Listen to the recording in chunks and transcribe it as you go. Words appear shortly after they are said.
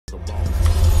Name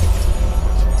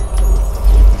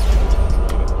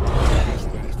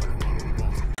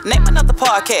another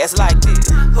podcast like this.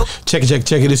 Check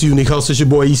it. It's Unique Host. It's your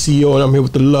boy ECO, and I'm here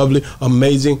with the lovely,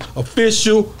 amazing,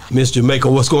 official Miss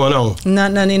Jamaica. What's going on?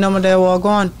 Nothing. You know what they're all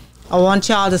going. I want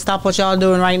y'all to stop what y'all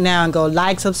doing right now and go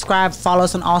like, subscribe, follow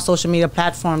us on all social media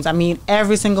platforms. I mean,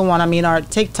 every single one. I mean, our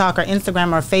TikTok, our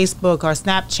Instagram, our Facebook, our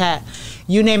Snapchat.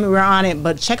 You name it, we're on it.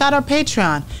 But check out our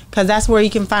Patreon, because that's where you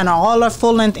can find all our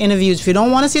full-length interviews. If you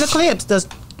don't want to see the clips, just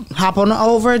hop on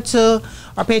over to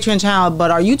our Patreon channel,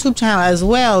 but our YouTube channel as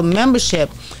well, membership.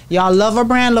 Y'all love our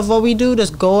brand, love what we do.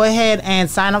 Just go ahead and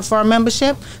sign up for our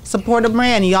membership. Support the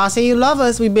brand. Y'all say you love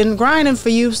us. We've been grinding for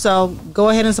you, so go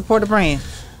ahead and support the brand.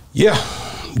 Yeah,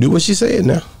 do what she said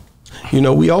now. You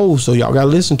know, we old, so y'all got to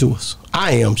listen to us.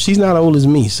 I am. She's not old as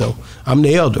me, so I'm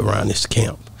the elder around this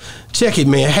camp. Check it,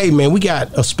 man. Hey, man, we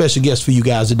got a special guest for you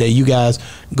guys today. You guys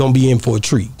going to be in for a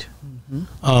treat.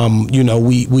 You know,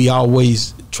 we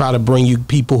always try to bring you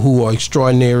people who are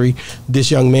extraordinary.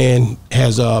 This young man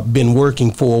has been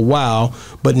working for a while,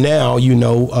 but now, you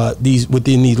know,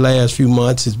 within these last few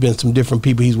months, it's been some different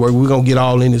people he's working. We're gonna get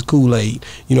all in his Kool-Aid.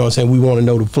 You know what I'm saying? We want to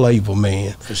know the flavor,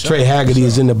 man. For sure. Trey Haggerty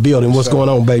is in the building. What's going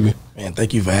on, baby? Man,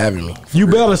 thank you for having me. You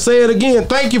better say it again.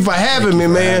 Thank you for having me,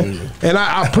 man. And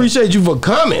I appreciate you for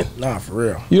coming. Nah, for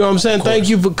real. You know what I'm saying? Thank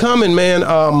you for coming, man.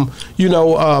 You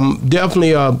know,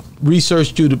 definitely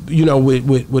researched you, you know,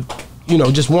 with you know,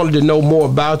 just wanted to know more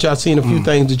about you. I've seen a few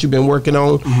things that you've been working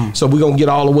on. So we're going to get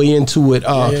all the way into it.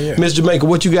 Miss Jamaica,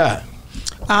 what you got?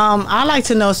 I'd like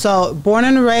to know, so born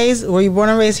and raised, were you born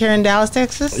and raised here in Dallas,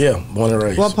 Texas? Yeah, born and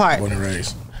raised. What part? Born and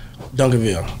raised.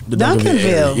 Duncanville. The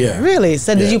Duncanville area, yeah. Really?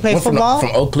 So did you play football?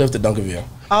 From Oak Cliff to Duncanville. Okay.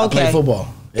 I played football.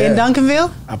 Yeah. In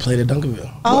Duncanville? I played at Duncanville.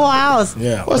 Oh, wow.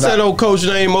 Yeah. What's that old coach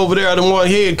name over there? The one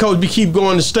head coach be keep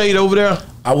going to state over there?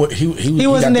 He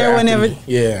wasn't there whenever.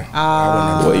 Yeah.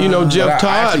 Well, you know, Jeff Todd.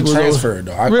 I actually transferred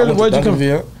though. I really? went to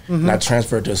Duncanville and I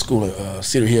transferred to a school in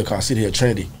Cedar Hill called Cedar Hill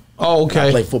Trinity. Oh, okay. And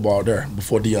I played football there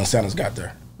before Deion Sanders got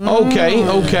there. Okay,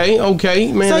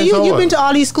 man. So you've been to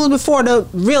all these schools before the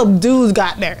real dudes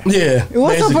got there. Yeah.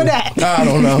 What's up with that? I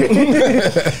don't know.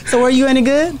 So were you any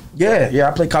good? Yeah.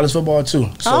 I played college football too.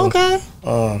 So, okay.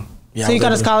 Yeah, so you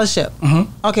got a scholarship?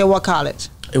 Okay, what college?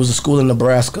 It was a school in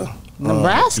Nebraska.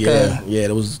 Nebraska? Yeah,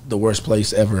 it was the worst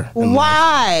place ever.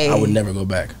 Why? I would never go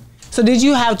back. So did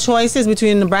you have choices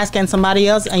between Nebraska and somebody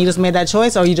else, and you just made that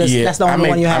choice, or you just that's the only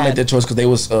one you had? I made that choice because they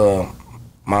was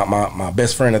my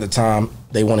best friend at the time.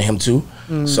 They wanted him too,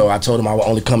 so I told him I would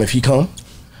only come if he come,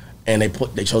 and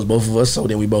they chose both of us. So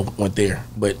then we both went there.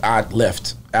 But I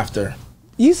left after.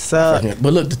 You suck.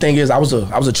 But look, the thing is, I was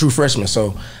a true freshman,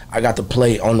 so I got to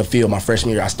play on the field my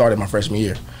freshman year. I started my freshman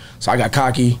year, so I got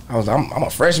cocky. I was I'm a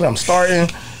freshman. I'm starting.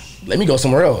 Let me go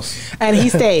somewhere else. And he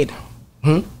stayed.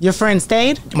 Your friend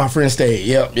stayed? My friend stayed.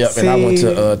 Yep. See? And I went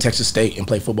to Texas State and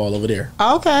played football over there.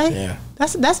 Okay. Yeah.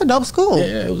 That's a dope school.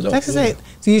 Yeah, it was dope. Texas State.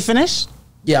 So you finished?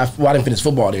 Yeah, I didn't finish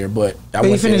football there, but I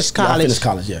went finished college. Yeah, I finished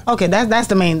college. Yeah. Okay, that's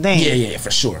the main thing. Yeah, for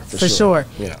sure. For sure.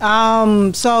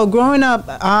 Yeah. So growing up,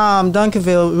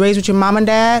 Duncanville, raised with your mom and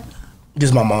dad?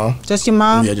 Just my mom. Just your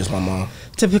mom? Yeah, just my mom.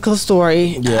 Typical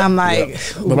story. Yeah. I'm like,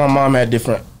 but my mom had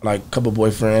different, like, couple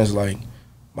boyfriends. Like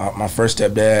my first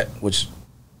stepdad, which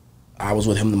I was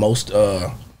with him the most.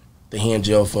 He in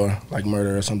jail for like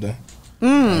murder or something.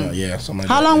 Yeah, something like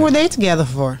that. How long were they together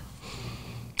for?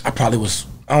 I probably was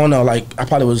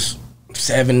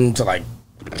 7 to like.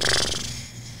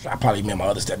 I probably met my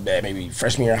other stepdad maybe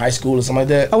freshman year in high school or something like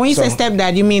that. Oh, when you say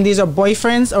stepdad, you mean these are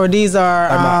boyfriends or these are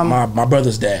like my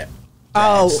brother's dad?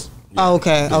 Oh, yeah.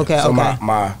 Okay. So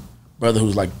my brother,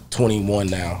 who's like 21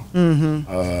 now.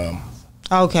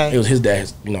 Okay. It was his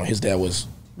dad. You know, his dad was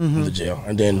in the jail,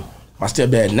 and then my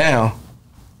stepdad now,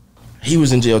 he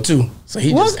was in jail too. So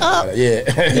he What's just up?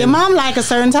 Yeah. Your mom like a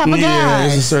certain type of guy. Yeah,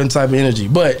 it's a certain type of energy,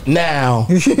 but now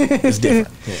it's different.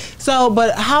 Yeah. So,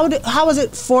 but how was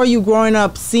it for you growing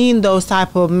up, seeing those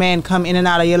type of men come in and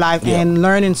out of your life and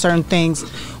learning certain things?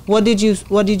 What did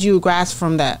you grasp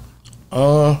from that?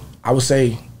 I would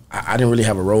say I didn't really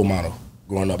have a role model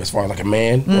growing up, as far as like a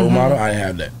man role model. I didn't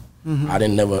have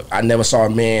that. I never saw a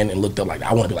man and looked up like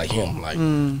I want to be like him. Like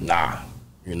nah,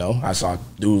 you know. I saw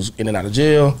dudes in and out of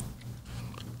jail.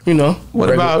 You know.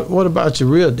 What about your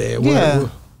real dad? Yeah.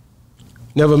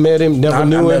 Never met him. Never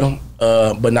knew him.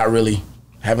 But not really.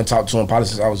 Haven't talked to him probably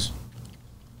since I was.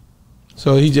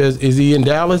 So is he in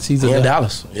Dallas? He's in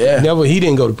Dallas. Yeah. He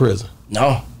didn't go to prison.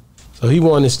 No. So he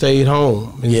wanted to stay at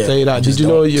home and stayed out. Did you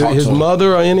know his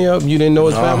mother or any of them? You didn't know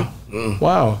his family?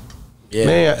 Wow. Yeah.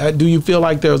 Man, do you feel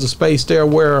like there was a space there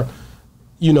where,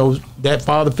 you know, that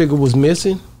father figure was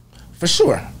missing? For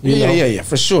sure. You know? Yeah,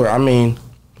 for sure. I mean,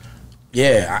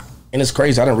 and it's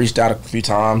crazy. I done reached out a few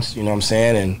times, you know what I'm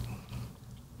saying? And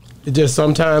it just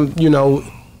sometimes, you know,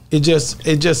 it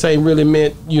just ain't really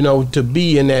meant, you know, to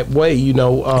be in that way, you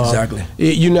know. Exactly.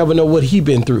 You never know what he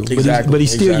been through. Exactly. But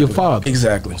he's still your father.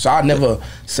 Exactly. So I never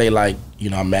say like, you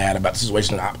know, I'm mad about the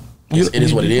situation. It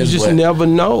is what it is. You just but, never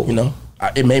know. You know,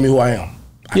 it made me who I am.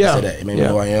 I can say that. It made me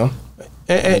who I am.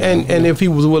 And if he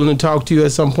was willing to talk to you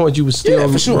at some point, you would still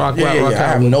for sure. rock I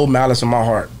have no malice in my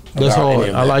heart. That's hard.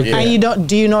 I like that. And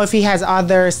do you know if he has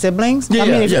other siblings?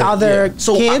 Other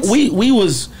so kids? We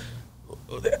was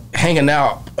hanging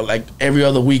out like every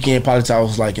other weekend, probably till I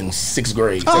was like in 6th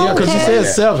grade. Oh, yeah, because you said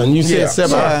 7. You said 7.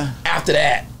 So after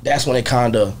that, that's when it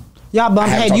kind of y'all bumped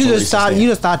head. You just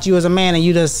thought you was a man and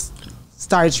you just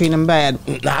started treating him bad.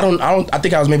 I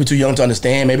think I was maybe too young to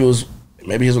understand. Maybe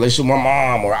his relationship with my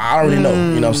mom, or I don't really know.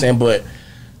 You know what I'm saying? But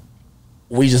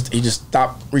he just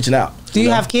stopped reaching out. Do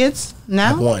you have kids now? I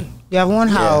have one. You have one?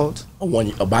 How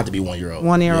old? About to be 1 year old.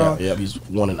 1 year old. Yeah, he's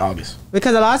 1 in August.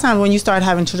 Because a lot of times when you start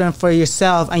having children for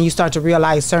yourself and you start to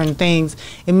realize certain things,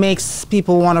 it makes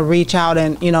people want to reach out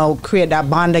and, you know, create that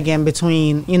bond again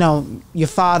between, you know, your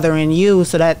father and you,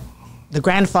 so that the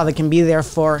grandfather can be there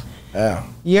for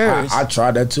years. I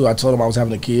tried that too. I told him I was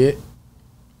having a kid.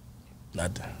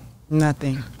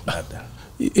 Nothing.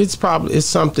 It's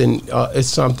something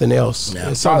else. Yeah,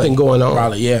 it's something going on.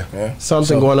 Probably,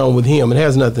 Something going on with him. It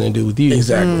has nothing to do with you.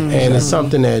 Exactly. And it's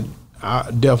something that I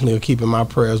definitely will keep in my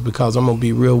prayers, because I'm going to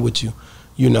be real with you.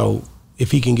 You know, if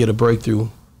he can get a breakthrough,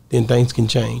 then things can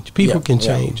change. People can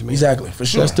change, man. Exactly, for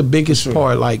sure. That's the biggest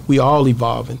part. Like, we all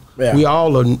evolving. Yeah. We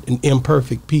all are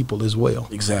imperfect people as well.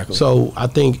 Exactly. So I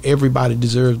think everybody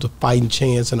deserves a fighting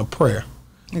chance and a prayer.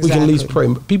 Exactly. We can at least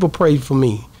pray. People prayed for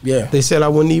me. Yeah. They said I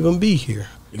wouldn't even be here.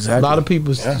 Exactly. A lot of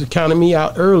people counted me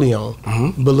out early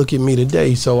on, but look at me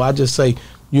today. So I just say,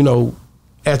 you know,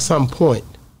 at some point,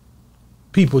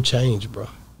 people change, bro.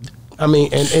 I mean,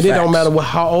 and it don't matter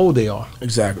how old they are.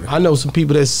 Exactly. I know some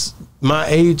people that's my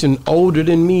age and older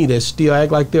than me that still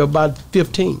act like they're about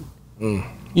 15.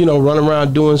 You know, running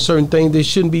around doing certain things they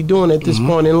shouldn't be doing at this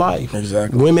point in life.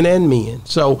 Exactly. Women and men.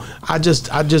 So I just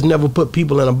never put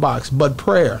people in a box. But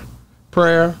prayer,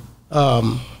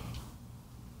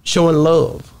 showing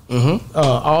love,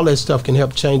 all that stuff can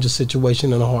help change a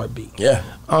situation in a heartbeat. Yeah.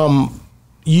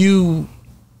 You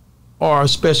are a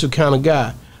special kind of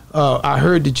guy. I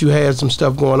heard that you had some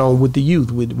stuff going on with the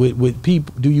youth, with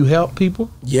people. Do you help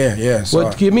people? Yeah. So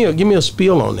give me a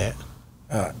spiel on that.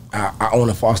 I own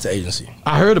a foster agency.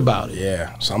 I heard about it.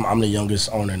 Yeah, so I'm the youngest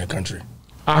owner in the country.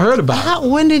 I heard about it.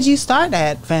 When did you start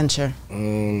that venture?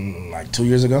 Like 2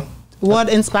 years ago. What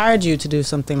inspired you to do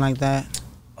something like that?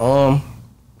 So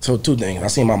 2 things. I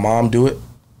seen my mom do it.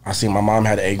 I seen my mom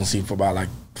had an agency for about like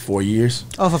 4 years.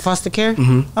 Oh, for foster care?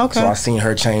 Mm-hmm. Okay. So I seen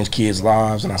her change kids'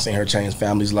 lives, and I seen her change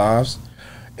families' lives.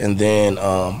 And then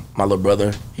my little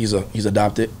brother, he's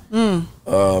adopted. And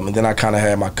then I kind of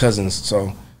had my cousins.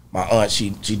 So my aunt,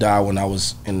 she died when I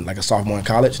was in like a sophomore in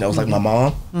college, and that was like my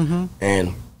mom.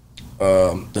 And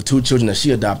the 2 children that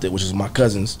she adopted, which is my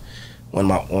cousins, when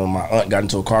my aunt got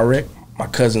into a car wreck, my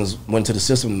cousins went to the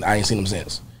system, and I ain't seen them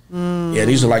since. Yeah,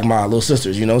 these are like my little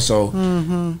sisters, you know. So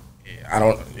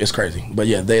it's crazy, but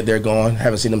yeah, they're gone.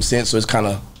 Haven't seen them since, so it's kind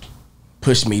of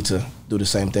pushed me to do the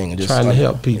same thing and just trying to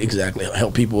help people. Exactly,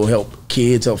 help people, help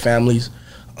kids, help families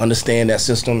understand that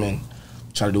system and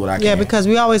try to do what I can. Yeah, because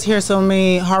we always hear so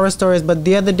many horror stories, but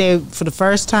the other day, for the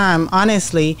first time,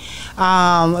 honestly,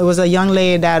 it was a young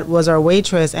lady that was our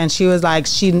waitress, and she was like,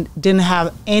 she didn't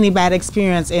have any bad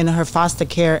experience in her foster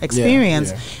care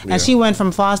experience. And she went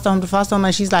from foster home to foster home,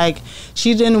 and she's like,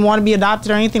 she didn't want to be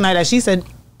adopted or anything like that. She said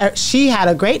she had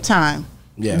a great time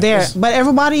there, but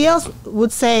everybody else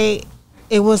would say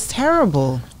it was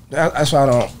terrible. That's why I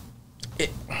don't...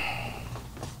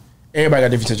 Everybody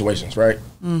got different situations, right?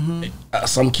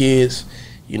 Some kids,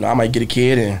 you know, I might get a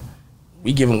kid and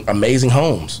we give them amazing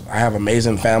homes. I have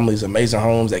amazing families, amazing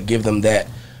homes that give them that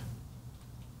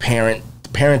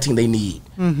parenting they need.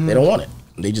 They don't want it.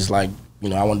 They just like, you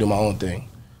know, I want to do my own thing.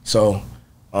 So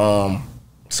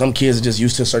some kids are just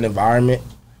used to a certain environment,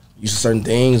 used to certain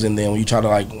things, and then when you try to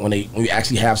like, when you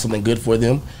actually have something good for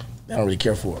them, they don't really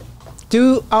care for it.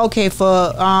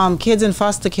 For kids in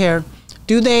foster care,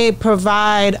 do they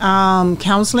provide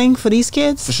counseling for these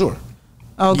kids? For sure.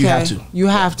 Okay. You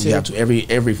have to.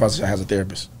 Every foster child has a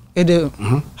therapist. They do?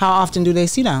 How often do they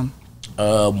see them?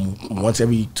 Once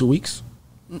every 2 weeks.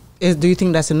 Do you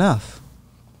think that's enough?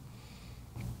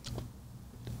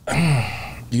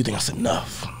 Do you think that's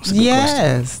enough?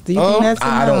 Yes. Do you think that's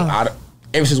enough?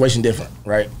 every situation different,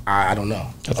 right? I don't know.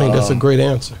 I think that's a great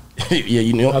answer. Yeah,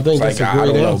 you know, I think like, that's a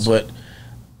great answer. But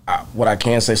what I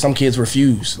can say, some kids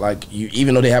refuse. Like,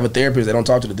 even though they have a therapist, they don't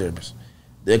talk to the therapist.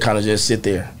 They kind of just sit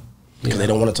there because they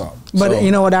don't want to talk. But so, you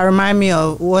know what that remind me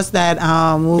of? What's that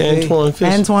movie?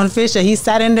 Antoine Fisher. He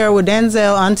sat in there with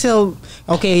Denzel until,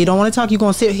 okay, you don't want to talk. You're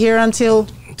going to sit here until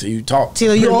you talk.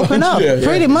 Till you open up.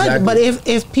 Pretty much. Exactly. But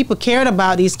if people cared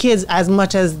about these kids as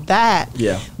much as that,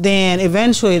 then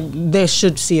eventually they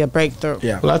should see a breakthrough.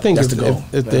 Yeah. Well, I think if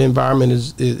the environment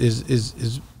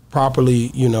is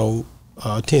properly, you know,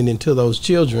 attending to those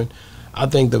children, I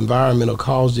think the environment will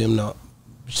cause them to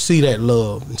see that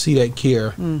love and see that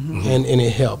care, and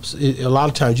it helps. A lot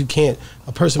of times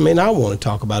a person may not want to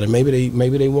talk about it. Maybe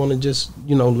they want to just,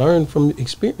 you know, learn from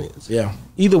experience. Yeah.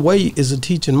 Either way is a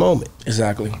teaching moment.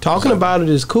 Exactly. Talking about it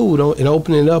is cool, and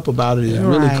opening up about it is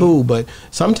really cool, but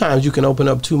sometimes you can open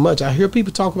up too much. I hear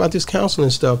people talk about this counseling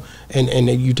stuff, and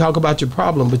you talk about your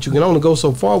problem, but you can only go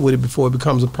so far with it before it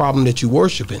becomes a problem that you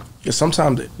worshiping. Yeah,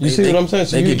 sometimes you see what I'm saying?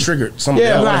 So they get triggered. So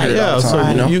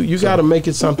you got to make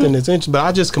it something that's interesting. But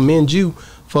I just commend you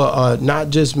for not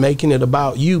just making it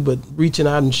about you, but reaching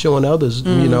out and showing others.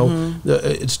 You know,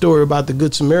 the story about the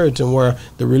Good Samaritan, where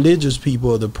the religious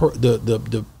people,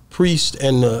 the priest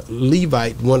and the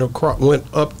Levite went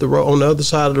up the road on the other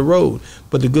side of the road,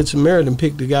 but the Good Samaritan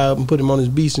picked the guy up and put him on his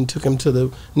beast and took him to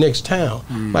the next town.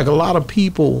 Like, a lot of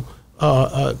people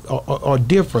are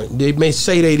different. They may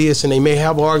say they this and they may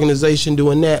have an organization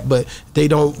doing that, but they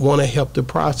don't want to help the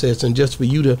process. And just for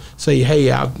you to say,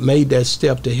 hey, I've made that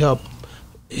step to help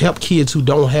kids who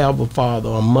don't have a father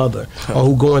or mother, or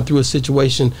who going through a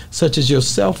situation such as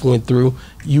yourself went through,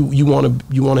 you want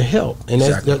to help, and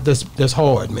that's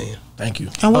hard, man. Thank you.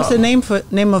 And what's the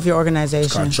name of your organization?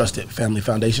 It's called Trusted Family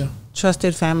Foundation.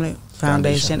 Trusted Family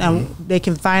Foundation. And they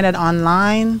can find it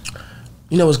online.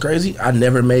 You know what's crazy? I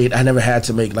never had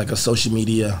to make like a social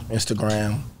media,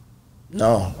 Instagram.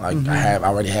 No, like I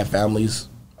already have families.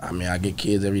 I mean, I get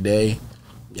kids every day.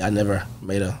 I never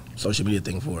made a social media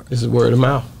thing for it. This is word of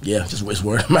mouth. Yeah, it's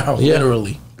word of mouth,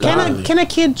 literally. Can a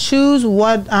kid choose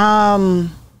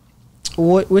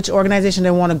which organization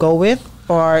they want to go with,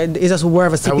 or is this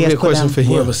wherever CPS that would be a question put for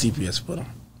him. Wherever CPS put them.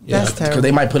 Yeah, that's terrible. Because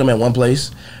they might put them in one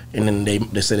place, and then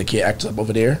they say the kid acts up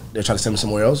over there. They're trying to send them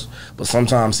somewhere else. But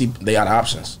sometimes they out of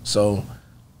options. So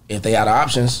if they out of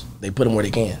options, they put them where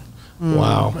they can.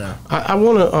 Wow. Yeah. I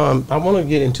want to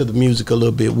get into the music a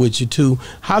little bit with you too.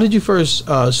 How did you first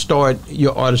start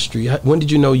your artistry? When did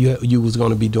you know you was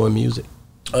going to be doing music?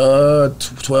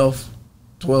 12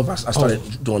 I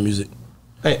started doing music.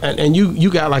 And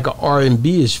you got like an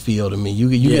R&B-ish feel to me.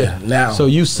 Now. So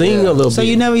you sing a little bit. So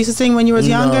you never used to sing when you was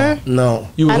younger? No.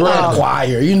 You were running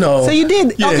choir, you know. So you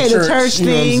did? Yeah, okay, the church you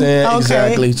know thing. What I'm saying? Okay.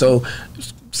 Exactly. So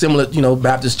similar, you know,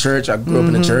 Baptist church. I grew up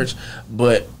in the church.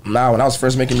 But now when I was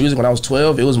first making music when I was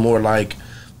 12, it was more like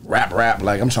rap.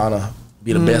 Like I'm trying to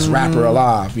be the best rapper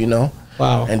alive, you know?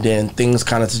 Wow. And then things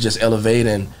kind of to just elevate,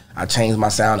 and I changed my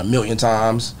sound a million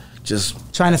times. Just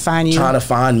trying to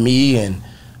find me and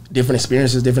different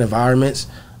experiences, different environments.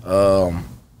 And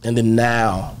then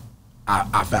now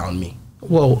I found me.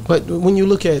 Well, but when you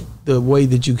look at the way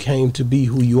that you came to be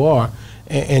who you are,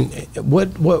 and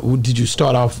what did you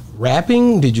start off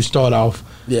rapping? Did you start off?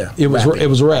 Yeah, it was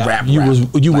rap.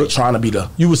 You were trying to be the.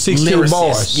 You were 16 lyricist.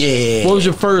 bars. Yeah. What was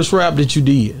your first rap that you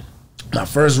did? My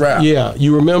first rap. Yeah,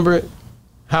 you remember it?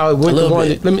 How it went?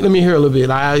 Let me hear a little bit.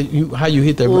 How you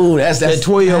hit that? Ooh, that's that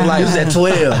 12. Like that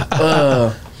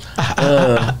 12.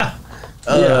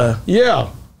 Yeah.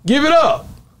 Give it up.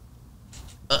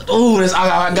 I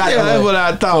got it. Yeah, that's what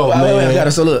I thought, man. I got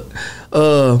it. So look,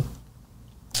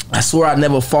 I swear I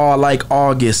never fall like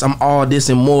August. I'm all this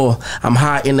and more. I'm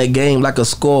high in the game like a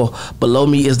score. Below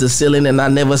me is the ceiling and I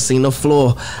never seen the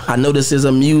floor. I know this is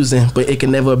amusing, but it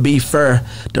can never be fair.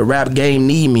 The rap game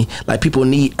need me like people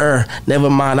need her. Never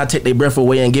mind, I take their breath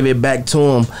away and give it back to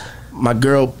them. My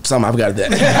girl, something I forgot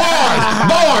that.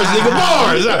 bars,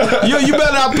 nigga. You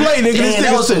better not play, nigga. Damn,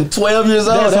 that was from 12 years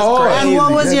old. That's hard. crazy. And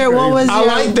what was your I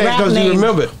like that because you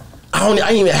remember it. I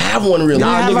didn't even have one really.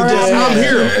 Nah, nigga, I'm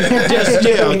here. Just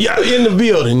in the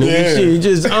building. Nigga. Shit,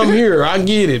 just I'm here. I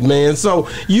get it, man. So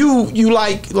you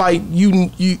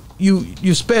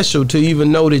special to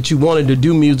even know that you wanted to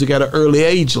do music at an early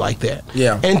age like that.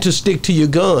 Yeah. And to stick to your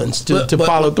guns to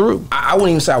follow through. I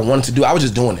wouldn't even say I wanted to do it. I was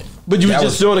just doing it. But you were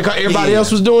just doing it because everybody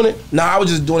else was doing it? No, I was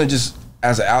just doing it just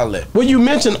as an outlet. Well, you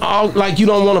mentioned like you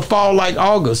don't want to fall like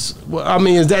August. Well, I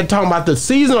mean, is that talking about the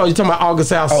season, or are you talking about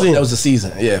August out Oh, sin? that was the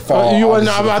season. Yeah, fall. You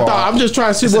August, I'm just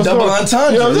trying to see it's what's a double going on.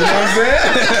 entendre. You know You know what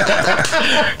what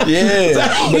I'm saying?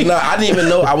 Yeah, but no, I didn't even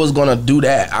know I was gonna do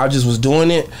that. I just was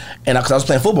doing it, and because I was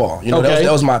playing football, you know,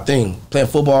 that was my thing, playing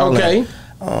football. Okay. And,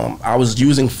 I was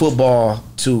using football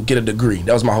to get a degree.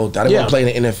 That was my whole thing. I didn't want to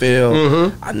play in the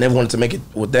NFL. I never wanted to make it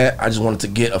with that. I just wanted to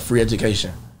get a free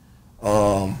education.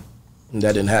 And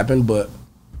that didn't happen, but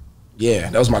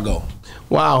yeah, that was my goal.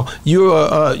 Wow,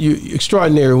 you're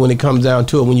extraordinary when it comes down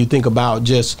to it. When you think about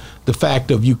just the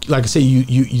fact of you, like I say,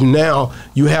 you now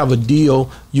you have a deal.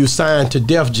 You signed to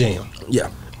Def Jam. Yeah.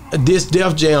 This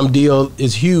Def Jam deal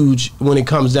is huge when it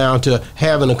comes down to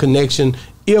having a connection.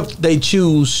 If they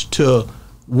choose to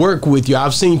work with you,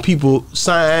 I've seen people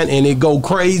sign and it go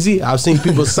crazy. I've seen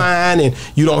people sign and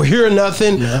you don't hear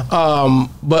nothing. Yeah.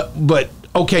 But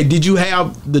okay, did you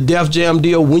have the Def Jam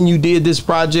deal when you did this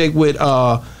project with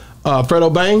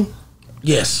Fredo Bang?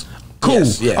 Yes. Cool.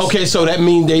 Yes. Okay, so that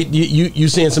means you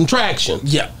seeing some traction.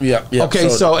 Yeah. Okay,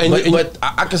 but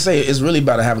I can say it's really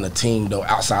about having a team though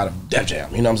outside of Def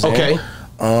Jam. You know what I'm saying?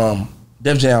 Okay.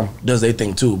 Def Jam does their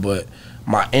thing too, but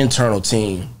my internal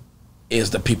team is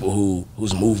the people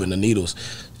who's moving the needles.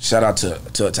 Shout out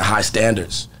to High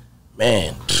Standards,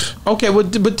 man. Okay,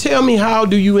 but tell me, how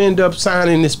do you end up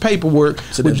signing this paperwork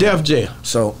with Def Jam?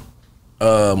 So,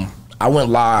 I went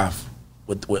live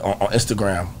with on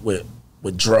Instagram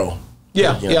with Dro.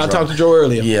 Yeah, you know, I talked to Joe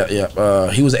earlier.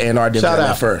 Yeah. He was an A&R Def Jam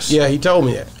at first. Yeah, he told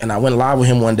me that. And I went live with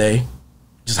him one day,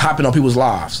 just hopping on people's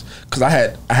lives, because I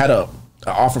had a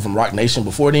offer from Rock Nation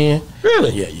before then.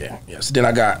 Really? Yeah. So then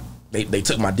they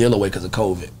took my deal away because of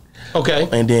COVID. Okay.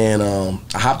 And then I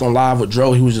hopped on live with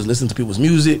Dro. He was just listening to people's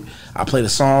music. I played a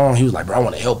song. He was like, bro, I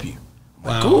want to help you. I'm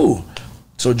like, cool.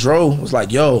 So Dro was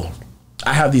like, yo,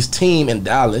 I have this team in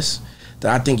Dallas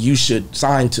that I think you should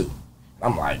sign to.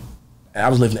 I'm like, and I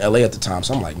was living in LA at the time,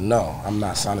 so I'm like, no, I'm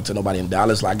not signing to nobody in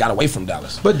Dallas. Like, I got away from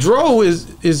Dallas. But Dro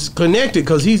is connected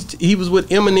because he was with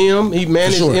Eminem. He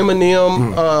managed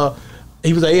Eminem.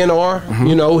 He was A&R.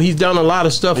 You know, he's done a lot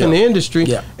of stuff in the industry.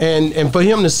 Yeah. And for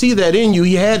him to see that in you,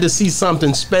 he had to see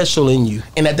something special in you.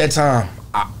 And at that time,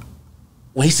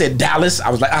 when he said Dallas, I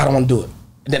was like, I don't want to do it.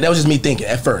 And that was just me thinking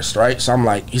at first, right? So I'm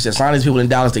like, he said, sign these people in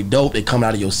Dallas. They dope. They come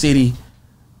out of your city.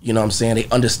 You know what I'm saying? They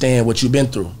understand what you've been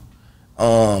through.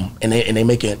 And they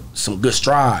making some good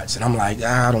strides. And I'm like,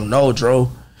 I don't know,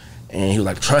 Dro. And he was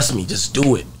like, trust me, just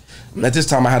do it. And at this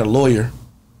time, I had a lawyer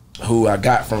who I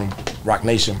got from Rock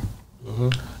Nation.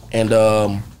 And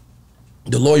the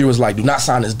lawyer was like, do not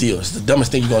sign this deal. It's the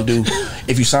dumbest thing you're going to do.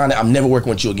 If you sign it, I'm never working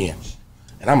with you again.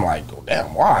 And I'm like, oh,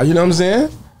 damn, why? You know what I'm saying?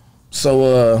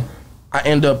 So I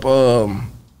end up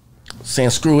saying,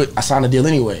 screw it. I signed the deal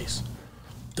anyways.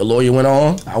 The lawyer went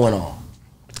on. I went on.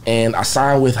 And I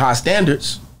signed with High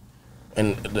Standards.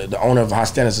 And the owner of High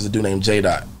Standards is a dude named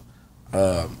J-Dot.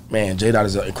 Man, J-Dot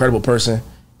is an incredible person.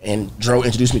 And Dro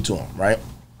introduced me to him, right?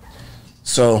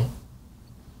 So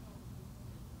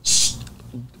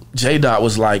J-Dot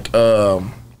was like, he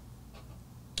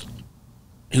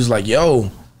was like,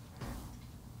 yo,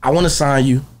 I want to sign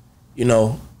you. You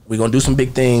know, we're going to do some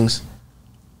big things.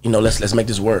 You know, let's make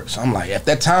this work. So I'm like, at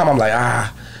that time, I'm like,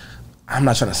 I'm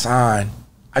not trying to sign.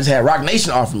 I just had Rock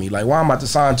Nation offer me. Like, why am I about to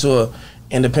sign to an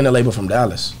independent label from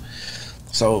Dallas?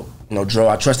 So, you know, Dro,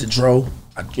 I trusted Dro,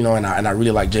 and I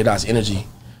really like J-Dot's energy.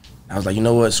 I was like, you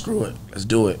know what, screw it. Let's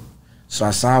do it. So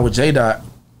I signed with J-Dot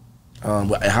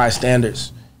at High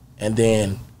Standards. And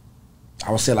then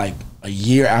I would say like a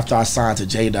year after I signed to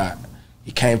J-Dot,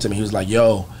 he came to me. He was like,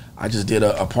 yo, I just did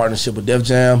a partnership with Def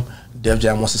Jam. Def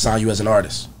Jam wants to sign you as an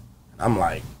artist. I'm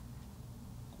like,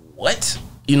 what?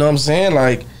 You know what I'm saying?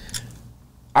 Like,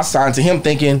 I signed to him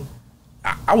thinking,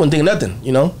 I wasn't thinking nothing,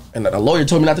 you know? And the lawyer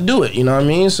told me not to do it, you know what I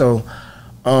mean? So,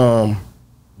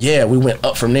 yeah, we went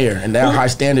up from there. And now High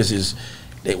Standards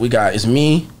it's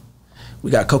me. We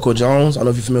got Coco Jones. I don't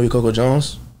know if you're familiar with Coco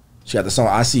Jones. She got the song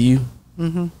I See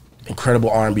You. Incredible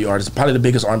R&B artist. Probably the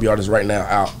biggest R&B artist right now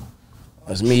out.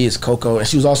 It's me, it's Coco. And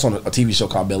she was also on a TV show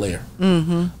called Bel Air.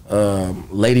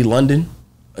 Lady London.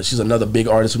 She's another big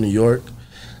artist from New York.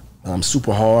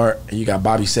 Super Hard. And you got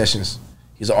Bobby Sessions.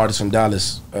 He's an artist from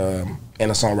Dallas and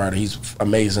a songwriter. He's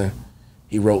amazing.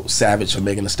 He wrote Savage for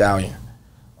Megan Thee Stallion.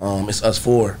 It's us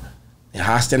four. And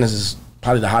High Standards is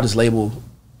probably the hottest label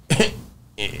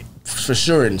for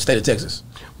sure in the state of Texas.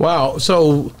 Wow.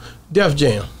 So Def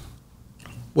Jam,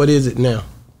 what is it now?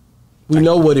 We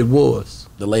know what it was.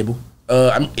 The label.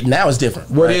 Now it's different.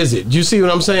 What is it? You see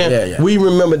what I'm saying? Yeah. We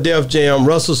remember Def Jam,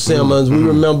 Russell Simmons. We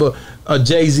remember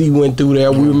Jay-Z went through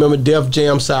there. We remember Def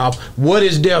Jam South. What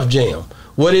is Def Jam?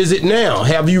 What is it now?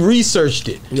 Have you researched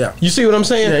it? Yeah. You see what I'm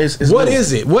saying? Yeah, it's what new.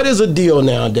 is it? What is a deal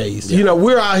nowadays? Yeah. You know,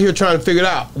 we're out here trying to figure it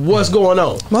out. What's going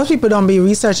on? Most people don't be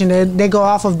researching. They go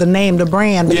off of the name, the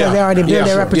brand, because Yeah. they already built Yeah,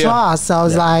 their sure. repertoire. So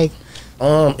it's like,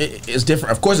 It's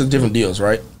different. Of course, it's different deals,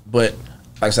 right? But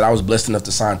like I said, I was blessed enough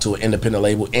to sign to an independent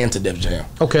label and to Def Jam.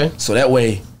 Okay. So that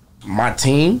way, my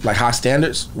team, like High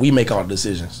Standards, we make all the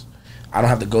decisions. I don't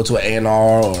have to go to an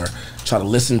A&R or try to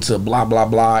listen to blah, blah,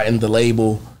 blah in the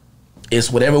label. It's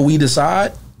whatever we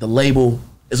decide, the label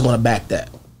is going to back that.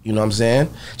 You know what I'm saying?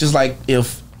 Just like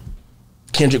if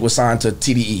Kendrick was signed to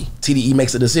TDE. TDE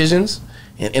makes the decisions,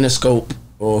 and Interscope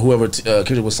or whoever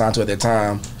Kendrick was signed to at that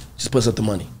time just puts up the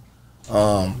money.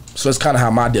 So it's kind of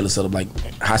how my deal is set up. Like,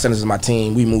 High Standards is my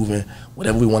team. We moving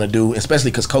whatever we want to do,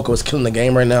 especially because Coco is killing the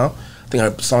game right now. I think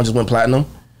her song just went platinum.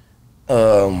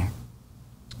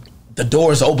 The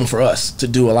doors are open for us to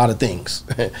do a lot of things.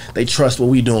 They trust what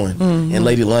we doing. Mm-hmm. And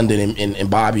Lady London and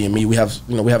Bobby and me, we have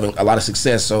we having a lot of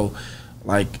success. So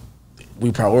like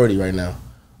we priority right now.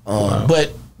 Wow.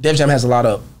 But Def Jam has a lot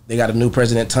of. They got a new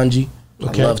president, Tunji.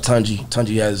 Okay. I love Tunji.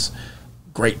 Tunji has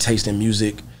great taste in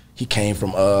music. He came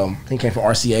from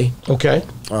RCA. Okay.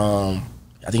 I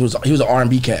think he was an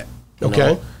R&B cat. you Okay.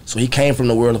 know? So he came from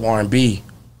the world of R&B,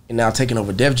 and now taking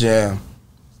over Def Jam,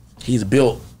 he's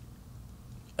built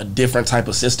a different type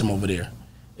of system over there.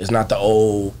 It's not the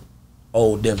old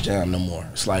Def Jam no more.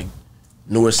 It's like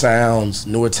newer sounds,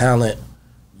 newer talent,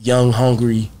 young,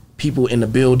 hungry people in the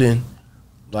building.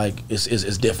 Like it's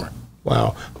different.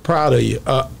 Wow, proud of you.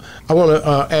 I want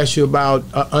to ask you about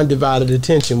Undivided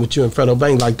Attention with you and Fredo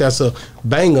Bang. Like, that's a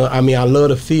banger. I mean, I love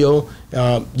the feel.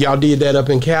 Y'all did that up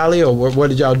in Cali, or where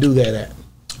did y'all do that at?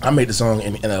 I made the song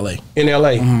in LA. In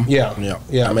LA, Mm-hmm. yeah.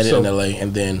 I made it in LA,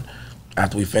 and then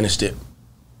after we finished it,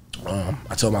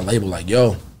 I told my label, like,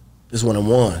 yo, this is one of the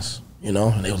ones, you know?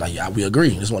 And they was like, yeah, we agree.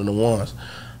 This is one of the ones.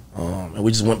 And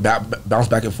we just bounced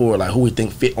back and forth, like, who we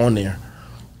think fit on there.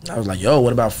 I was like, yo,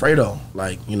 what about Fredo?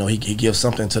 Like, you know, he gives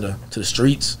something to the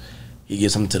streets. He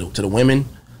gives something to the women.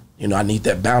 You know, I need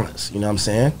that balance. You know what I'm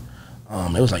saying?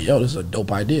 It was like, yo, this is a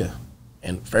dope idea.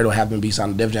 And Fredo happened to be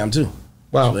signed to Def Jam too.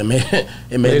 Wow. So it made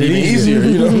it even easier.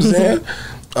 You know what I'm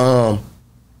saying?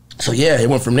 So yeah, it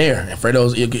went from there. And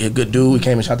Fredo's a good dude. He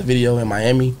came and shot the video in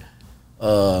Miami.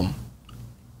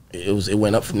 It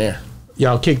went up from there.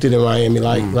 Y'all kicked it in Miami.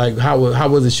 Like how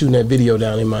was it shooting that video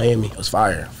down in Miami? It was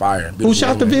fire. Who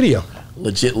shot the video?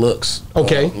 Legit Looks.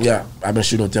 Okay. Yeah, I've been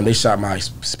shooting with them. They shot my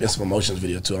Expensive Emotions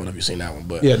video too. I don't know if you've seen that one,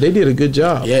 but Yeah, they did a good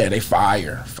job. yeah, they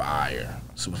fire,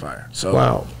 super fire. So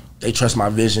Wow. they trust my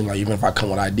vision. Like, even if I come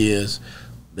with ideas,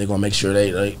 they're gonna make sure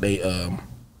they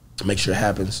make sure it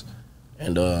happens.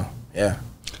 And yeah,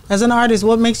 As an artist,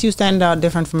 what makes you stand out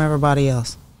different from everybody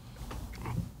else?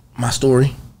 my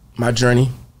story, my journey.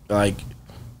 Like,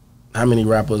 how many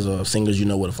rappers or singers you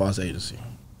know with a false agency?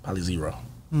 Probably zero.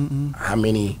 How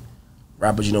many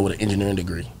rappers you know with an engineering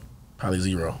degree? Probably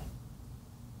zero.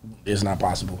 It's not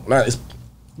possible. It's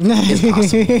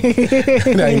possible.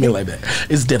 I ain't mean like that.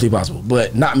 It's definitely possible,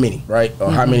 but not many, right? Or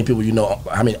how many people you know?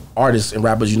 How many artists and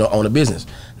rappers you know own a business?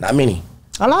 Not many.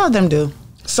 A lot of them do.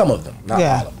 Some of them, not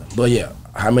Yeah. all of them. But yeah,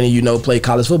 how many you know play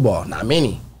college football? Not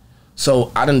many.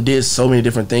 So I done did so many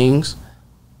different things.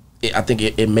 I think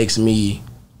it makes me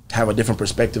have a different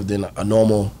perspective than a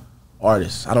normal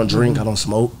artist. I don't drink, I don't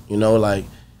smoke, you know, like,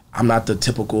 I'm not the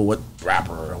typical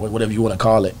rapper or whatever you want to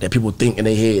call it that people think in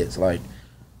their heads. Like,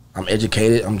 I'm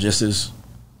educated, I'm just as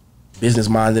business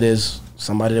minded as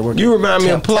somebody that works. You remind me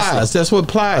of Tesla. Plies. That's what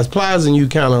Plies and you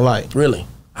kind of like. Really?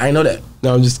 I ain't know that.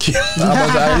 No, I'm just kidding.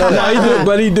 I know that.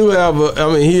 No, he do have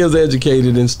he is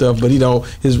educated and stuff, but he don't.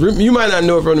 You might not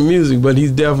know it from the music, but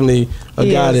he's definitely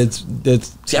a guy that's.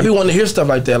 See, I be wanting to hear stuff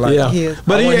like that. Like, Yeah, Yeah.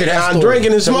 but I he wanna hear that ain't story.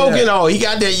 drinking and Tell me smoking. that. Oh, he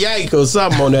got that yank or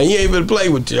something on there. He ain't even play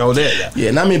with you on that.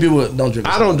 Yeah, not many people don't drink.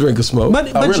 I don't drink or smoke.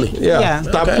 But really? Yeah,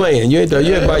 stop Okay. playing. You ain't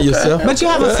by yourself. But you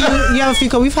have a few. You have a few.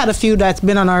 Cause we've had a few that's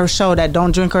been on our show that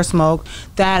don't drink or smoke.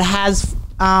 That has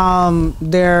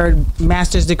their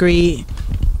master's degree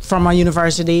from a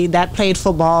university, that played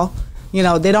football. You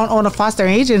know, they don't own a foster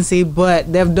agency,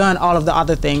 but they've done all of the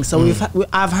other things. So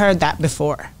I've heard that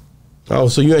before. Oh,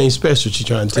 so you ain't special? What you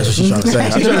trying to tell? That's what she trying to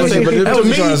say. She trying to say, but That's to what she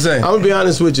me, trying to say. I'm gonna be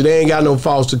honest with you. They ain't got no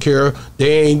foster care.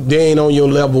 They ain't on your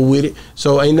level with it.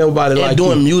 So ain't nobody And like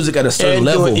doing you. music at a certain And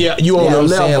level. doing- yeah, you on know a what I'm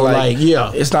saying? level, like,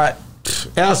 yeah. It's not.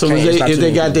 Ask them It's not if too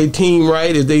they got many. their team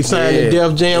right, if they signed to Yeah,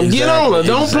 Def Jam. Get on it.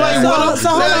 Don't play with them. So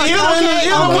hold on. Hit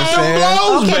 'em with okay. them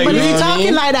blows, Okay, but baby. if you're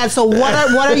talking like that, so what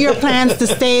are your plans to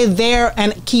stay there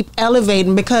and keep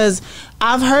elevating? Because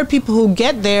I've heard people who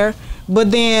get there, but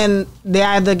then they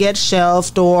either get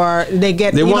shelved or they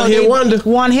get one hit wonder.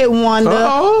 One hit wonder,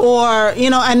 Uh-oh. or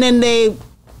and then they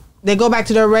go back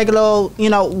to their regular.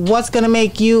 What's gonna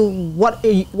make you?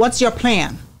 What's your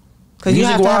plan? Because you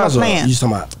have to have a plan. You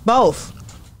talking about both?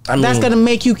 I mean, that's gonna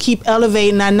make you keep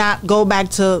elevating and not go back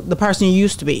to the person you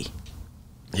used to be.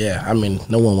 Yeah, I mean,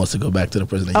 no one wants to go back to the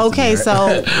person. Okay,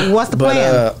 so what's the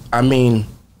plan? I mean,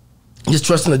 just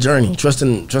trusting the journey,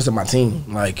 trusting my team.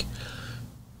 Like,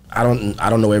 I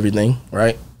don't know everything,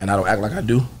 right? And I don't act like I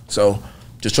do. So,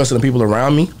 just trusting the people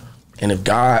around me. And if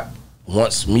God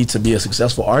wants me to be a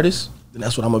successful artist, then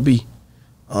that's what I'm gonna be.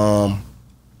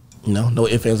 No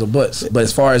ifs, ands, or buts. But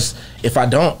as far as if I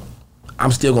don't,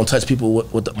 I'm still gonna touch people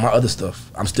with my other stuff.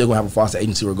 I'm still gonna have a foster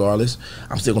agency regardless.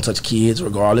 I'm still gonna touch kids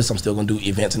regardless. I'm still gonna do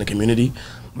events in the community.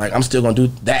 Like, I'm still gonna do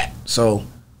that. So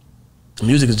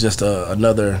music is just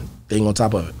another thing on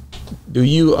top of it. Do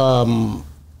you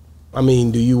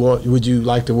would you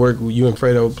like to work, you and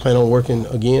Fredo plan on working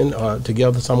again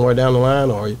together somewhere down the line?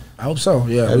 Or I hope so,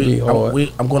 yeah.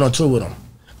 I'm going on tour with them.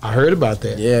 I heard about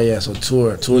that. Yeah. So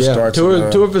tour starts.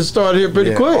 Tour started here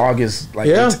pretty quick. August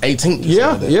 18th.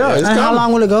 Yeah. And how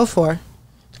long will it go for?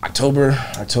 October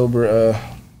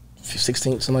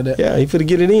 16th, something like that. Yeah, he finna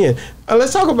get it in.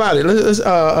 Let's talk about it. Let's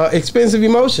Expensive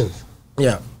Emotions.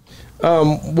 Yeah.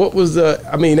 What was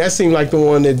that seemed like the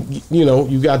one that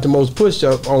you got the most push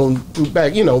up on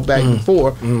back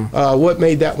before. What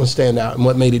made that one stand out and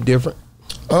what made it different?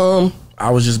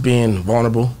 I was just being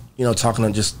vulnerable, talking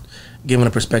to just giving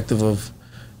a perspective of,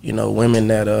 women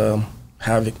that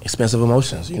have expensive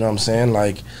emotions. You know what I'm saying?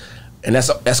 Like, and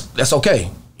that's okay.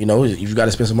 If you got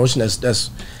expensive emotion, that's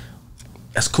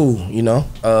cool.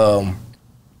 I'm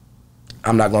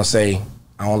not gonna say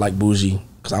I don't like bougie,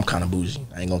 because I'm kind of bougie.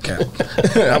 I ain't gonna cap.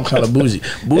 I'm kind of bougie.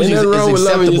 Bougie is acceptable.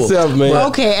 Loving yourself, man.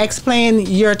 Okay, explain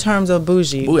your terms of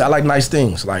bougie. I like nice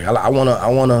things. Like,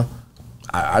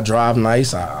 I drive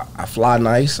nice. I fly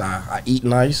nice. I eat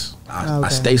nice. I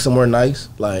stay somewhere nice.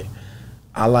 Like,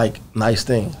 I like nice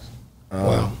things.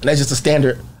 Wow. And that's just a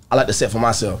standard I like to set for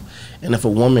myself. And if a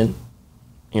woman,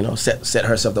 set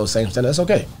herself those same standards, that's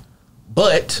okay.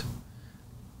 But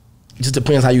it just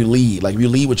depends how you lead. Like, if you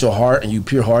lead with your heart and you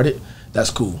pure-hearted, that's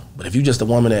cool. But if you just a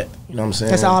woman that, you know what I'm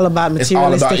saying? It's all about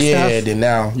materialistic stuff. Yeah, then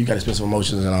now you got expensive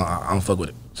emotions and I don't fuck with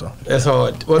it. So that's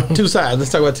hard. Well, two sides.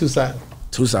 Let's talk about two sides.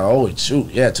 Two sides. Oh,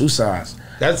 shoot. Yeah, two sides.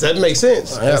 That makes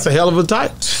sense. That's a hell of a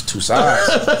type. Two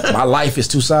sides. My life is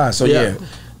two sides. So yeah.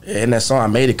 In that song, I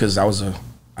made it because I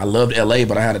loved LA,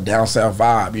 but I had a down south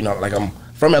vibe. Like, I'm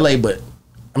from LA,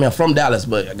 I'm from Dallas,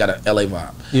 but I got an LA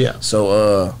vibe. Yeah.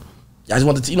 So I just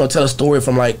wanted to tell a story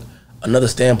from like another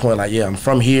standpoint. Like, yeah, I'm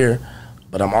from here,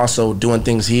 but I'm also doing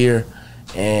things here,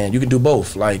 and you can do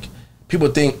both. Like, people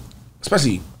think,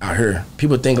 especially out here,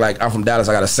 people think like I'm from Dallas,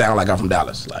 I gotta sound like I'm from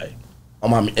Dallas. Like,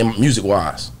 music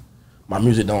wise, my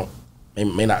music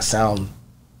may not sound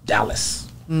Dallas,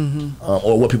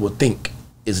 or what people think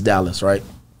is Dallas, right?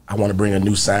 I want to bring a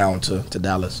new sound to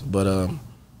Dallas, but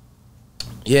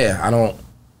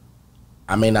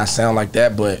I may not sound like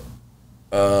that, but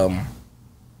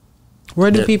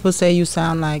where do people say you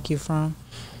sound like you from?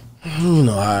 You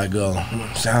know how I go.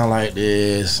 Sound like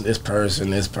this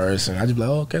person. I just be like,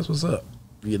 oh, guess what's up?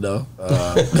 They don't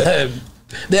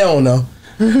know.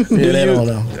 They don't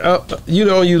know. You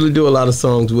don't usually do a lot of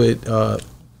songs with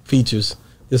features.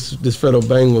 This Fredo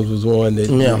Bangles was one that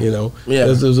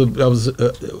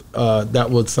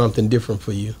that was something different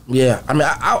for you. Yeah, I mean,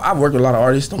 I work with a lot of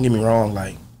artists. Don't get me wrong,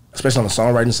 like especially on the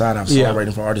songwriting side. I have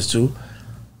songwriting for artists too,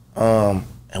 and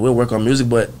we'll work on music.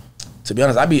 But to be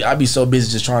honest, I be so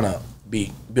busy just trying to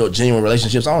build genuine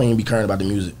relationships. I don't even be caring about the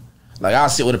music. Like, I'll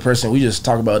sit with a person, we just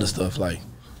talk about other stuff. Like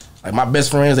my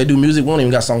best friends, they do music. We don't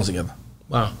even got songs together.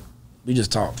 Wow. We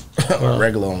just talk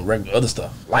regular other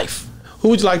stuff, life. Who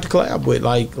would you like to collab with?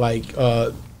 Like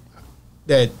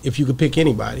that, if you could pick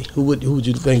anybody, who would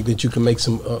you think that you can make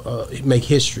make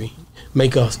history,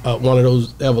 make us one of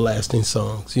those everlasting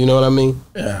songs? You know what I mean?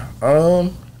 Yeah.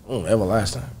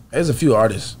 Everlasting. There's a few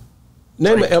artists.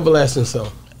 Name an everlasting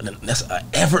song. That's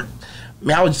ever.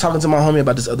 Man, I was talking to my homie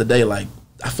about this other day. Like,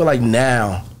 I feel like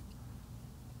now,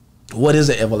 what is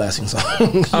an everlasting song?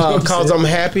 Cause I'm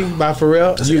Happy by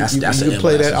Pharrell. You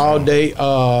play that all day.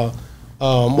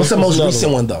 What's the most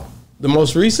recent one though? The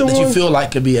most recent that one? you feel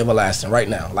like could be everlasting right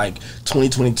now, like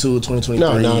 2022, 2023.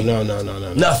 No.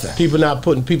 Nothing. People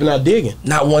not digging.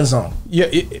 Not one song. Yeah,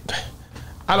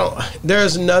 I don't.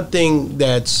 There's nothing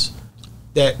that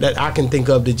I can think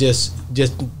of that just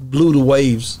blew the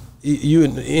waves.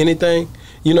 Anything?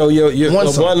 You know, your One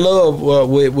One Love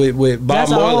with Bob That's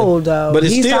Marley. old, though. But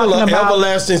it's He's still talking an about-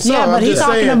 everlasting song. Yeah, but I'm he's just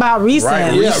talking saying. about recent.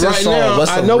 Right, Yeah, recent right song. now,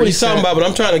 What's I a know what he's recent- talking about, but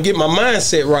I'm trying to get my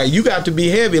mindset right. You got to be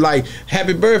heavy. Like,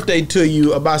 Happy Birthday to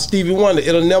You about Stevie Wonder.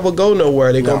 It'll never go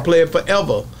nowhere. They're going to play it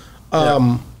forever.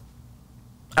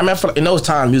 I mean, I feel like in those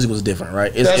times, music was different,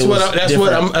 right? That's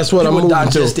what I'm moving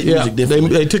digested to. Yeah, music differently.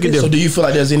 they took it So, different. do you feel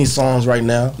like there's any songs right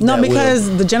now? No, that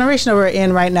because the generation that we're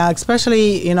in right now,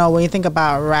 especially, you know, when you think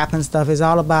about rap and stuff, it's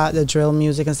all about the drill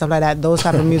music and stuff like that. Those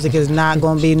type of music is not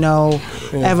going to be no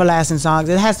everlasting songs.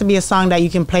 It has to be a song that you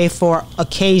can play for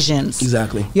occasions.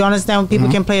 Exactly. You understand?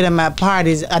 People can play them at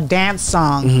parties, a dance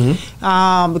song,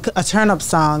 a turn-up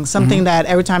song, something that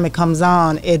every time it comes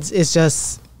on, it's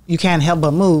just, you can't help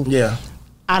but move. Yeah,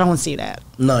 I don't see that.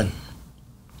 none.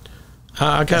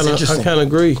 I kind of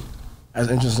agree. That's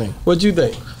interesting. What you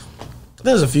think?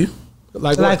 There's a few.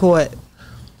 Like What?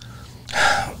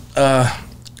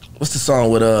 What's the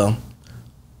song with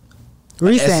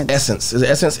Recent. Essence? Is it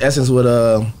Essence with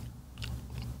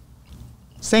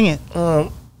Sing it.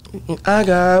 I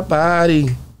got body.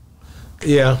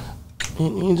 Yeah.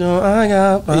 I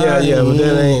got body. Yeah, but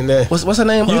that ain't that. What's her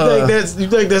name? You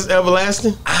think that's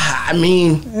everlasting? I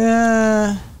mean,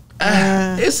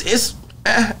 it's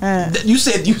you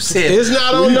said It's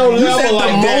not on no you level said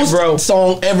like the that, most bro.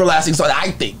 song, everlasting song.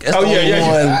 I think. That's Oh, the yeah, only yeah.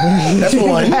 one. That's the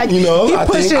one. You know, He I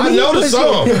think. pushing. I know the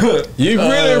pushing. song. You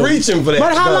really reaching for that.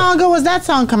 But how stuff. long ago was that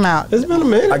song come out? It's been a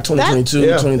minute. Like 2022,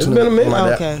 Yeah, 2020. it's been a minute.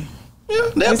 Like that. Okay. Yeah,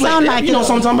 they'll It play sound that. like You know it.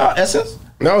 what I'm talking about? Essence.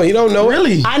 No, he don't know it.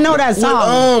 Really? I know that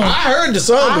song. I heard the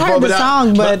song I before, heard the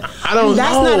song, but I don't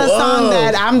that's know. not a song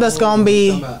that I'm just gonna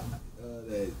be. The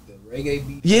reggae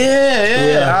beat.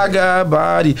 Yeah. I got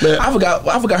body. I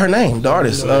forgot her name. The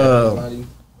artist.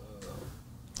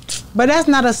 But that's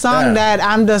not a song Yeah. that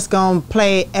I'm just gonna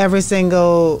play every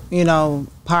single,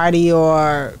 party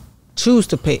or choose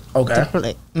to pick. Okay. To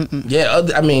play. Yeah.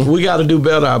 I mean, We got to do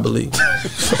better, I believe.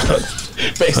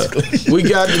 basically. We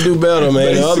got to do better,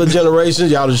 man. The other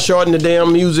generations, y'all just shorten the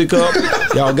damn music up.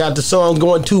 Y'all got the songs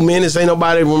going 2 minutes. Ain't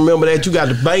nobody remember that. You got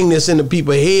to bang this into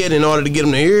people's head in order to get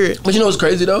them to hear it. But you know what's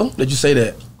crazy though? That you say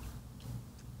that.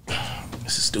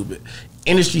 This is stupid.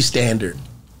 Industry standard.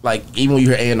 Like even when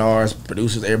you hear A&Rs,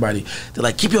 producers, everybody, they're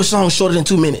like, keep your song shorter than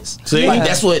 2 minutes. See? Like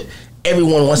that's what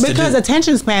everyone wants Because to do.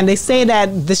 attention span, they say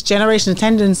that this generation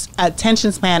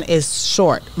attention span is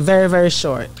short, very, very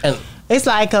short. And It's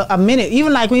like a minute.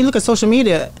 Even like when you look at social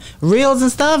media, reels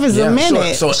and stuff is a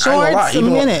minute. So I ain't gonna lie, Shorts, a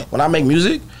even minute. when I make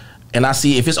music and I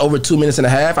see if it's over 2 minutes and a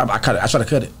half, I cut it. I try to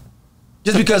cut it.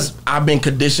 Just because I've been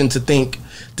conditioned to think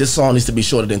this song needs to be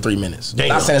shorter than 3 minutes. Damn.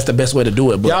 Not saying it's the best way to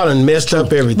do it, but Y'all done messed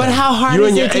up everything. But how hard you is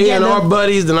and it your to get A&R them-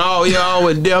 buddies and all y'all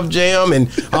with Def Jam and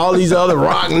all these other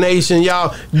Rock Nation,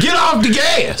 y'all get off the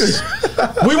gas.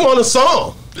 We want a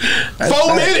song.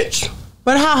 4 minutes.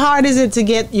 But how hard is it to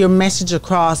get your message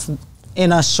across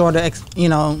in a shorter,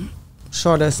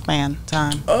 shorter span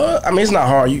time? I mean, it's not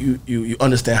hard. You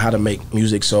understand how to make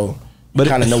music, so you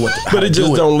kind of know what. How But to it just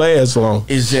do don't last long.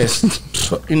 It's just,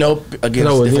 again, No, it's it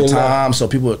different ain't not. times. So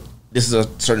people, this is a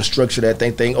certain structure that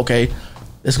they think, okay,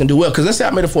 this can do well. Because let's say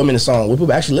I made a 4 minute song. Will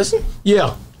people actually listen?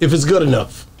 Yeah, if it's good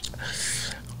enough.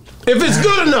 If it's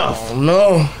good enough.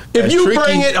 No. If That's you tricky.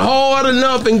 bring it hard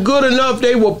enough and good enough,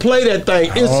 they will play that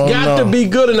thing. It's got to be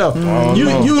good enough. Y'all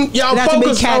It has to be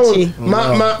focus catchy. on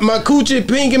my coochie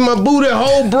pink and my booty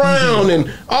hole brown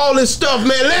and all this stuff,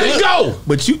 man. Let it go.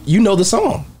 But you know the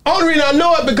song. Only reason I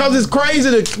know it because it's crazy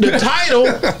the title,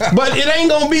 but it ain't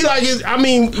gonna be like it. I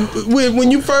mean,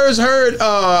 when you first heard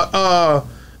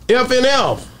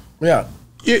FNF, Yeah.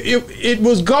 it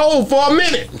was gold for a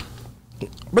minute.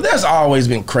 But there's always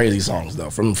been crazy songs though,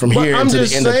 from But here I'm to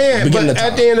just the end saying. of beginning But of at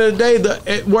time. the end of the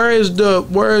day, where is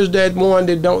that one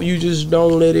that you just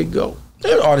don't let it go?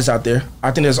 There are artists out there.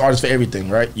 I think there's artists for everything,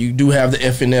 right? You do have the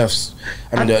FNFs,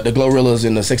 I mean the Glorillas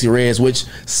and the Sexy Reds, which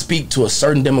speak to a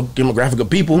certain demographic of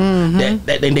people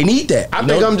that they need that. I You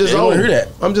think know? I'm just They old. wanna hear that.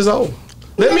 I'm just old.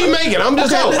 Let me make it. I'm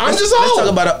just old. I'm just Let's old. talk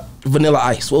about Vanilla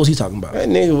Ice. What was he talking about? That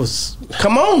nigga was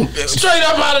Come on, straight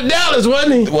up out of Dallas,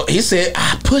 wasn't he? Well, he said,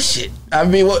 "I push it." I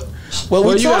mean, what Well,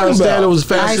 we you gotta talking understand about? it was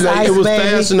fascinating. Ice, It was baby.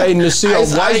 fascinating to see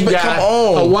Ice, a white ice, but guy, come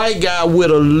on. a white guy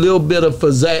with a little bit of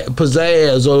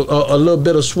pizzazz or a little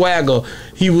bit of swagger.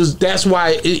 That's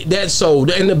why that sold,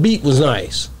 and the beat was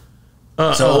nice.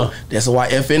 So that's why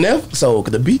FNF. So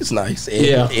 'cause the beat's nice. And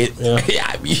Yeah.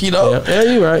 yeah, you know. Yeah,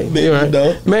 you're right. You're right.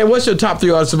 No. Man, what's your top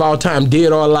 3 artists of all time,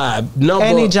 dead or alive?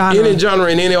 Any genre. Any genre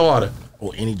in any order.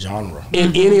 Or any genre,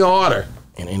 In any order.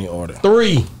 in any order.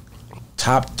 3.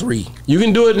 Top 3, You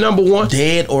can do it number 1.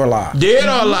 dead or alive. Dead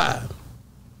or alive.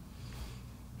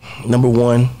 Number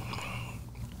 1,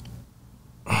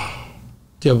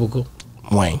 Typical.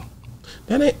 Wayne.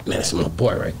 That's my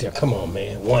boy right there. Come on,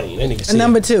 man. Wayne. That nigga And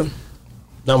number 2.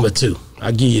 Number 2.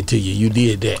 I give it to you. You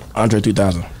did that. Andre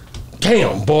 3000.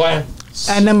 Damn, boy.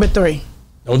 And number 3.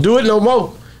 Don't do it no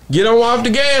more. Get on off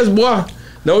the gas, boy.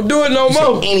 Don't do it no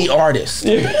more. Any artist.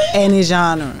 Any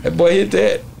genre. That boy hit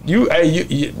that.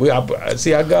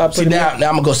 I got. See, now I'm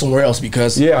gonna go somewhere else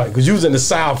because because you was in the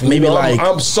South. Maybe like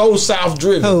I'm so South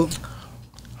driven. Who?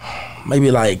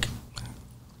 Maybe like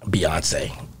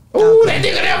Beyonce. Ooh, that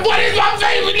nigga, that boy is my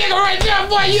favorite nigga right there,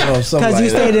 boy. Yeah. Because you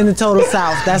stayed in the total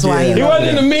South. That's why He wasn't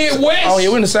in the Midwest. Oh, yeah,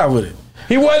 we're in the South with it.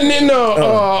 He wasn't in the.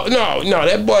 No,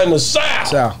 that boy in the South.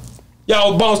 South.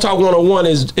 Y'all, Boss Talk 101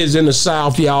 is in the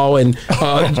South, y'all, and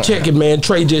check it, man.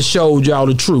 Trey just showed y'all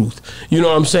the truth. You know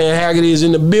what I'm saying? Haggerty is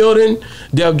in the building.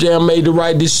 Def Jam made the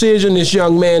right decision. This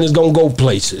young man is gonna go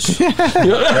places. You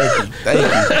know? Thank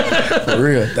you. For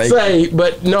real. Thank you.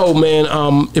 But no, man.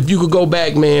 If you could go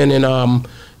back, man, and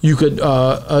you could,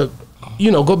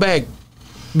 go back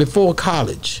before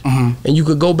college, and you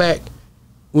could go back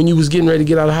when you was getting ready to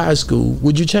get out of high school.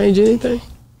 Would you change anything?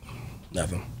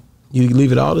 Nothing. You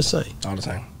leave it all the same. All the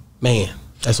same. Man,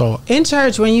 that's all. In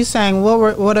church, when you sang,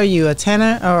 what are you, a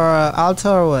tenor or an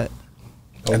alto or what?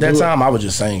 At that time, I was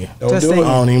just singing. Don't do it.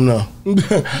 I don't even know.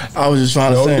 I was just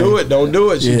trying to sing. Don't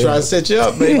do it. She trying to set you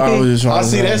up, baby. I was just trying to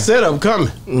see sing. that setup coming.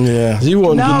 Yeah. You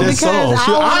want to No, get that song. because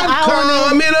I'm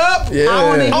coming up. Yeah. I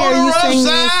want to On hear the you rough sing me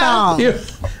a side. song.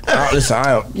 Yeah.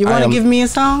 Listen, You want to give me a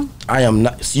song? I am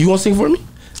not. You want to sing for me?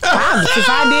 If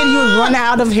I did, you would run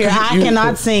out of here. I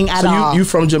cannot sing at all. You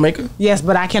from Jamaica? Yes,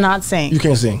 but I cannot sing. You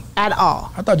can't sing At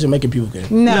all. I thought Jamaican people could.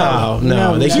 No,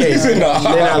 they can't. They're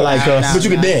not like us. But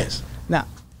you can dance No.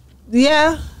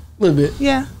 Yeah. a little bit.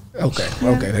 Yeah. Okay. Yeah.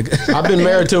 Okay. I've been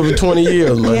married to her for 20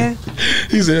 years, man. Yeah.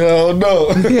 He said, "Oh no."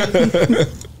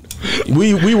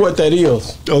 We what that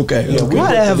is. Okay. Yeah, okay.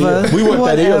 Whatever. We what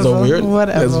that is over here.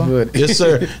 Whatever. That's good. Yes,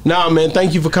 sir. Nah, man,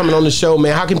 thank you for coming on the show,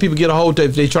 man. How can people get a hold of it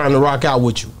if they're trying to rock out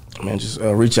with you? Man, just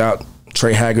reach out.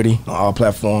 Trey Haggerty on all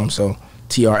platforms. So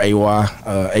TRAY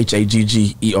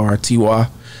HAGGERTY.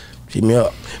 Hit me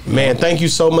up. Man, thank you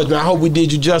so much, man. I hope we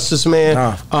did you justice, man.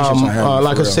 Appreciate y'all having me,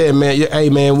 like for I real. said, man, hey,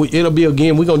 man, it'll be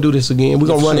again. We're going to do this again. We're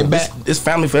going to run it back. This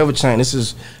family forever chain. This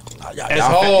is. That's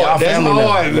hard. That's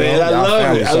hard, man. I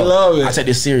love it. I love it. I take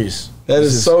this serious. That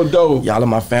is so dope. Y'all are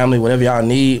my family. Whatever y'all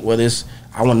need, whether it's,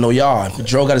 I want to know y'all. If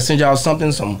Dro got to send y'all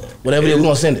something, whatever it is, we're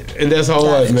going to send it. And that's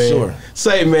hard, For man. sure.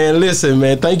 Say, man, listen,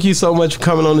 man, thank you so much for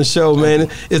coming on the show, man.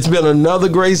 It's been another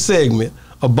great segment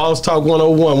of Boss Talk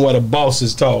 101, where the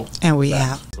bosses talk. And we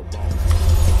out.